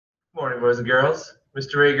Good morning, boys and girls.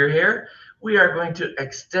 Mr. Rager here. We are going to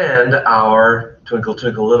extend our Twinkle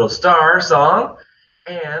Twinkle Little Star song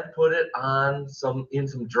and put it on some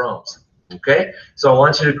drums. Okay? So I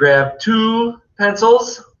want you to grab two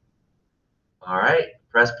pencils. All right.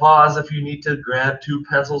 Press pause if you need to grab two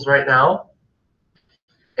pencils right now.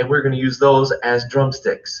 And we're going to use those as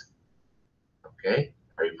drumsticks. Okay?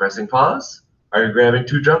 Are you pressing pause? Are you grabbing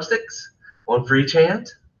two drumsticks? One for each hand?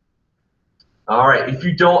 All right, if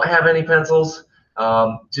you don't have any pencils,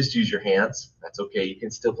 just use your hands. That's okay. You can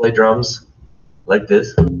still play drums like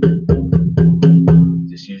this,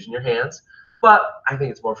 just using your hands. But I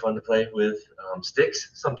think it's more fun to play with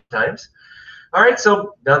sticks sometimes. All right,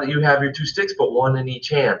 so now that you have your two sticks, but one in each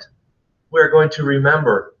hand, we're going to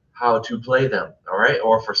remember how to play them, all right?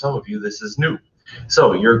 Or for some of you, this is new.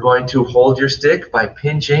 So you're going to hold your stick by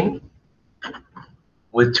pinching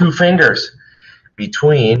with two fingers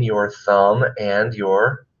between your thumb and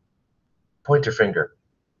your pointer finger.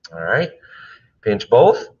 All right, pinch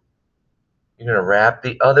both. You're going to wrap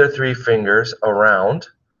the other three fingers around,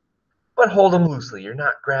 but hold them loosely. You're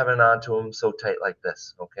not grabbing onto them so tight like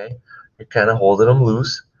this, okay? You're kind of holding them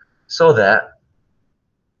loose so that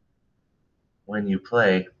when you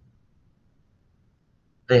play,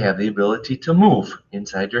 they have the ability to move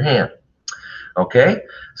inside your hand. Okay,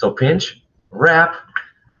 so pinch, wrap,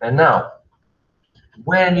 and now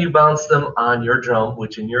when you bounce them on your drum,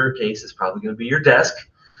 which in your case is probably going to be your desk,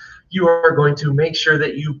 you are going to make sure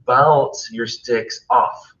that you bounce your sticks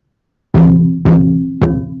off.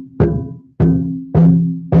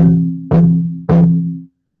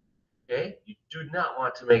 Okay, you do not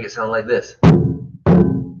want to make it sound like this. That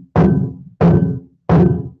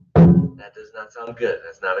does not sound good.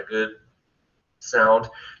 That's not a good sound.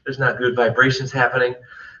 There's not good vibrations happening.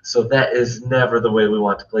 So that is never the way we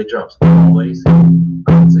want to play drums. Always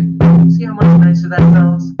bouncing. See how much nicer that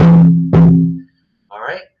sounds? All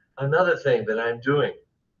right. Another thing that I'm doing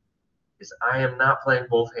is I am not playing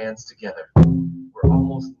both hands together. We're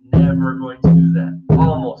almost never going to do that.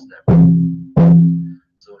 Almost never.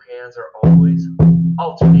 So hands are always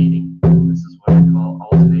alternating. This is what I call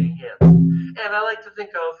alternating hands. And I like to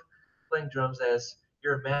think of playing drums as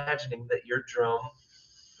you're imagining that your drum,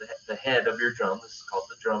 the head of your drum, this is called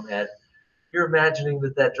the drum head, you're imagining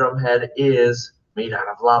that that drum head is made out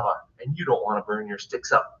of lava and you don't want to burn your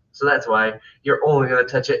sticks up. So that's why you're only going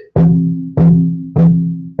to touch it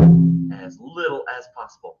as little as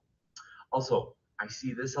possible. Also, I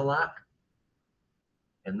see this a lot,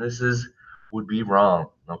 and this would be wrong,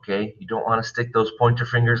 okay? You don't want to stick those pointer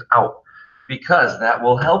fingers out because that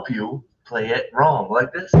will help you play it wrong,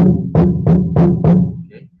 like this.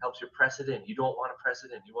 Okay, helps you press it in. You don't want to press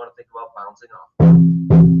it in. You want to think about bouncing off.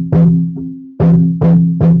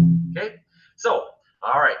 Okay, so,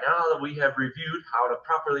 all right, now that we have reviewed how to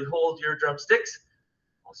properly hold your drumsticks,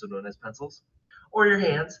 also known as pencils, or your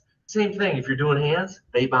hands, same thing. If you're doing hands,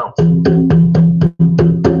 they bounce. You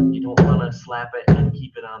don't want to slap it and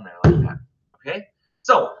keep it on there like that. Okay,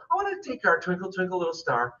 so I want to take our Twinkle Twinkle Little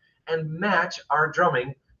Star and match our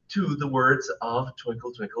drumming to the words of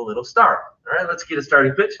Twinkle Twinkle Little Star. All right, let's get a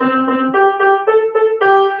starting pitch. There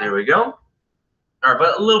we go. All right,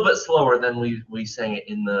 but a little bit slower than we sang it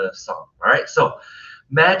in the song. All right, so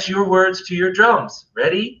match your words to your drums.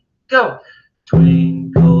 Ready? Go.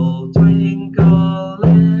 Twinkle, twinkle,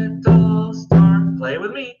 little star. Play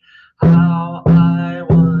with me. How I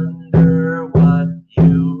wonder what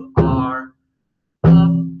you are.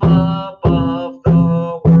 Up above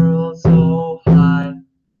the world so high,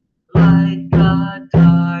 like a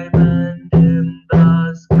diamond in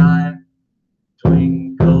the sky.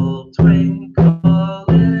 Twinkle, twinkle,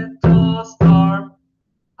 little star,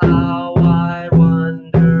 how I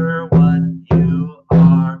wonder what you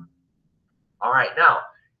are. All right, now,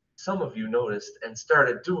 some of you noticed and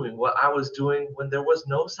started doing what I was doing when there was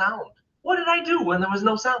no sound. What did I do when there was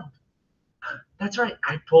no sound? That's right,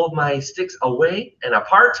 I pulled my sticks away and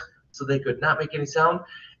apart so they could not make any sound.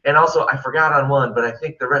 And also, I forgot on one, but I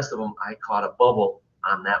think the rest of them, I caught a bubble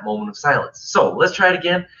on that moment of silence. So let's try it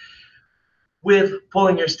again with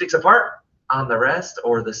pulling your sticks apart on the rest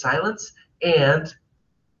or the silence and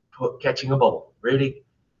catching a bubble. Ready?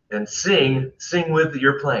 And sing with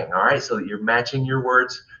your playing, all right? So that you're matching your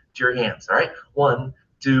words to your hands, all right? 1,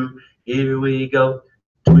 2, here we go.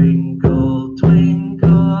 Twinkle,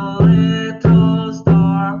 twinkle, little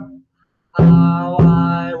star, how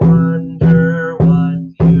I wonder what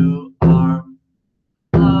you are.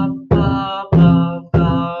 Up above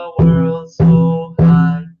the world so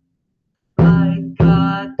high, like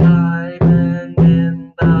a diamond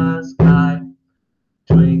in the sky.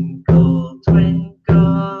 Twinkle,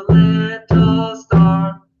 twinkle, little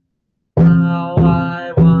star,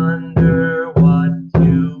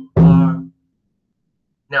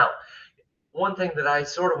 thing that I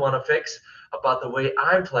sort of want to fix about the way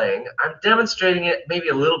I'm playing, I'm demonstrating it maybe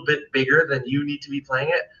a little bit bigger than you need to be playing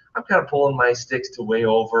it. I'm kind of pulling my sticks to way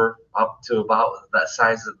over, up to about the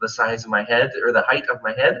size of my head, or the height of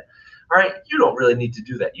my head. All right, you don't really need to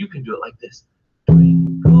do that. You can do it like this.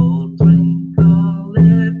 Twinkle, twinkle,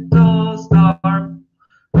 little star,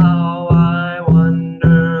 how I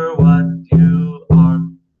wonder what you are.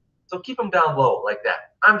 So keep them down low like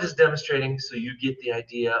that. I'm just demonstrating so you get the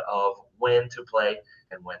idea of when to play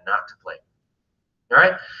and when not to play. All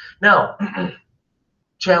right, now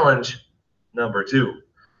challenge number 2,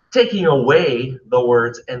 taking away the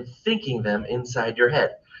words and thinking them inside your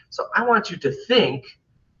head. So I want you to think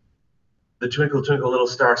the Twinkle Twinkle Little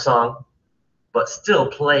Star song, but still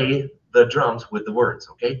play the drums with the words,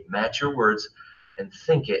 okay? Match your words and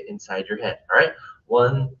think it inside your head, all right?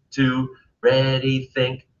 1, 2, ready,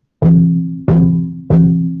 think.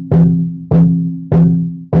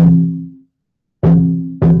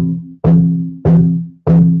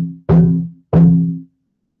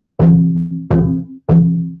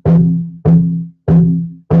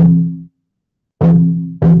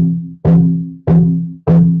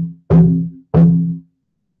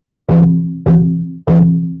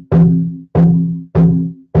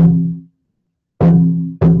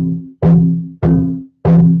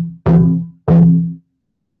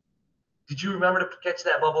 Did you remember to catch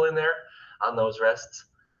that bubble in there on those rests?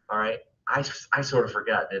 All right. I sort of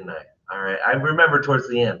forgot, didn't I? All right. I remember towards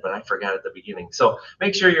the end, but I forgot at the beginning. So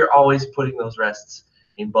make sure you're always putting those rests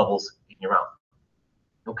in bubbles in your mouth.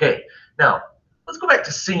 Okay. Now, let's go back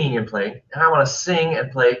to singing and playing. And I want to sing and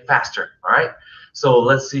play faster. All right. So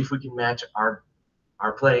let's see if we can match our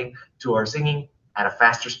playing to our singing at a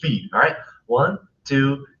faster speed. All right. 1,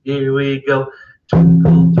 2, here we go.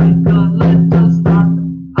 Twinkle, twinkle, little star,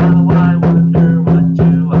 how I wonder what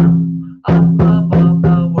you are. Up above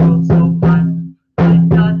the world so high,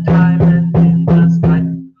 like a diamond in the sky.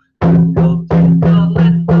 Twinkle, twinkle,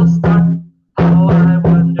 little star, how I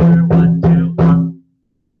wonder what you are.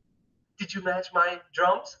 Did you match my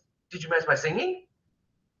drums? Did you match my singing?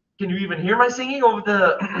 Can you even hear my singing over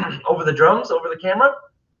the over the drums, over the camera?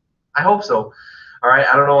 I hope so. All right,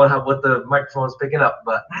 I don't know what the microphone is picking up,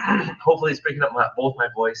 but hopefully it's picking up both my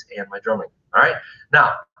voice and my drumming. All right,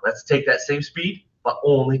 now let's take that same speed, but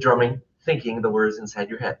only drumming, thinking the words inside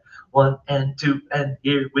your head. 1 and 2, and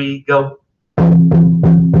here we go.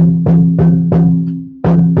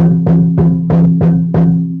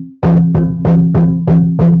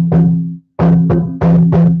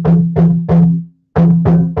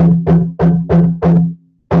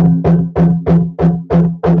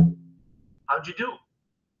 How'd you do?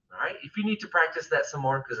 All right, if you need to practice that some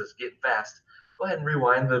more because it's getting fast, go ahead and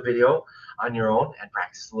rewind the video on your own and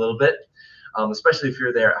practice a little bit, especially if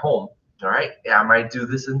you're there at home. All right, yeah, I might do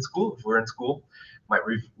this in school. If we're in school, might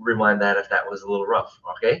rewind that if that was a little rough,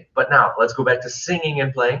 okay? But now let's go back to singing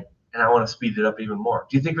and playing, and I want to speed it up even more.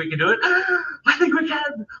 Do you think we can do it? I think we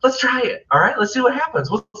can. Let's try it. All right, let's see what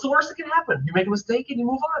happens. What's the worst that can happen? You make a mistake and you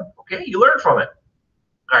move on, okay? You learn from it.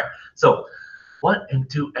 All right, so 1 and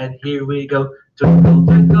 2, and here we go. Twinkle,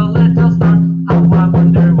 twinkle, little star, how I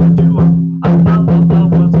wonder what you are. Up above the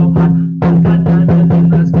world so high, like a diamond in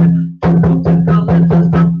the sky. Twinkle, twinkle, little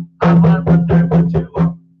star, how I wonder what you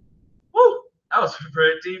are. Woo! That was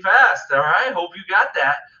pretty fast. All right, hope you got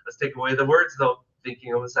that. Let's take away the words though,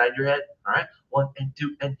 thinking them inside your head. All right, 1 and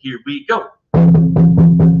 2, and here we go.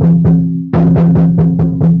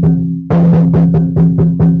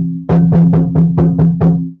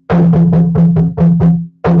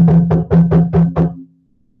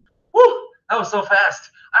 That was so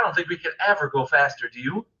fast. I don't think we could ever go faster. Do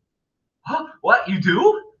you? Huh? What? You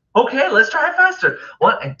do? Okay, let's try it faster.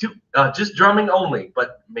 1 and 2. Just drumming only,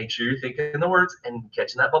 but make sure you're thinking the words and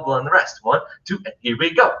catching that bubble on the rest. 1, 2, and here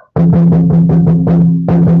we go.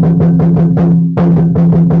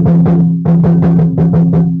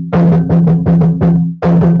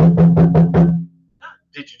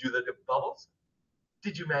 Did you do the bubbles?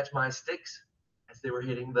 Did you match my sticks as they were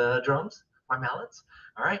hitting the drums, my mallets?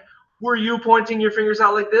 All right. Were you pointing your fingers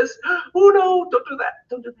out like this? Oh no, don't do that.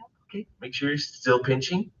 Don't do that. Okay, make sure you're still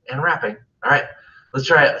pinching and rapping. All right, let's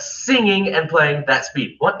try it. Singing and playing that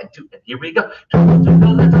speed. 1 and 2, and here we go.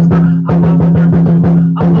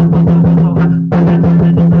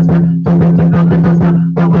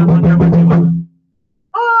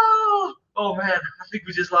 Oh man, I think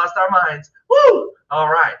we just lost our minds. Woo! All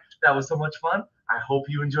right, that was so much fun. I hope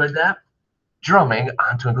you enjoyed that. Drumming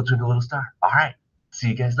on Twinkle Twinkle Little Star. All right. See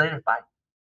you guys later. Bye.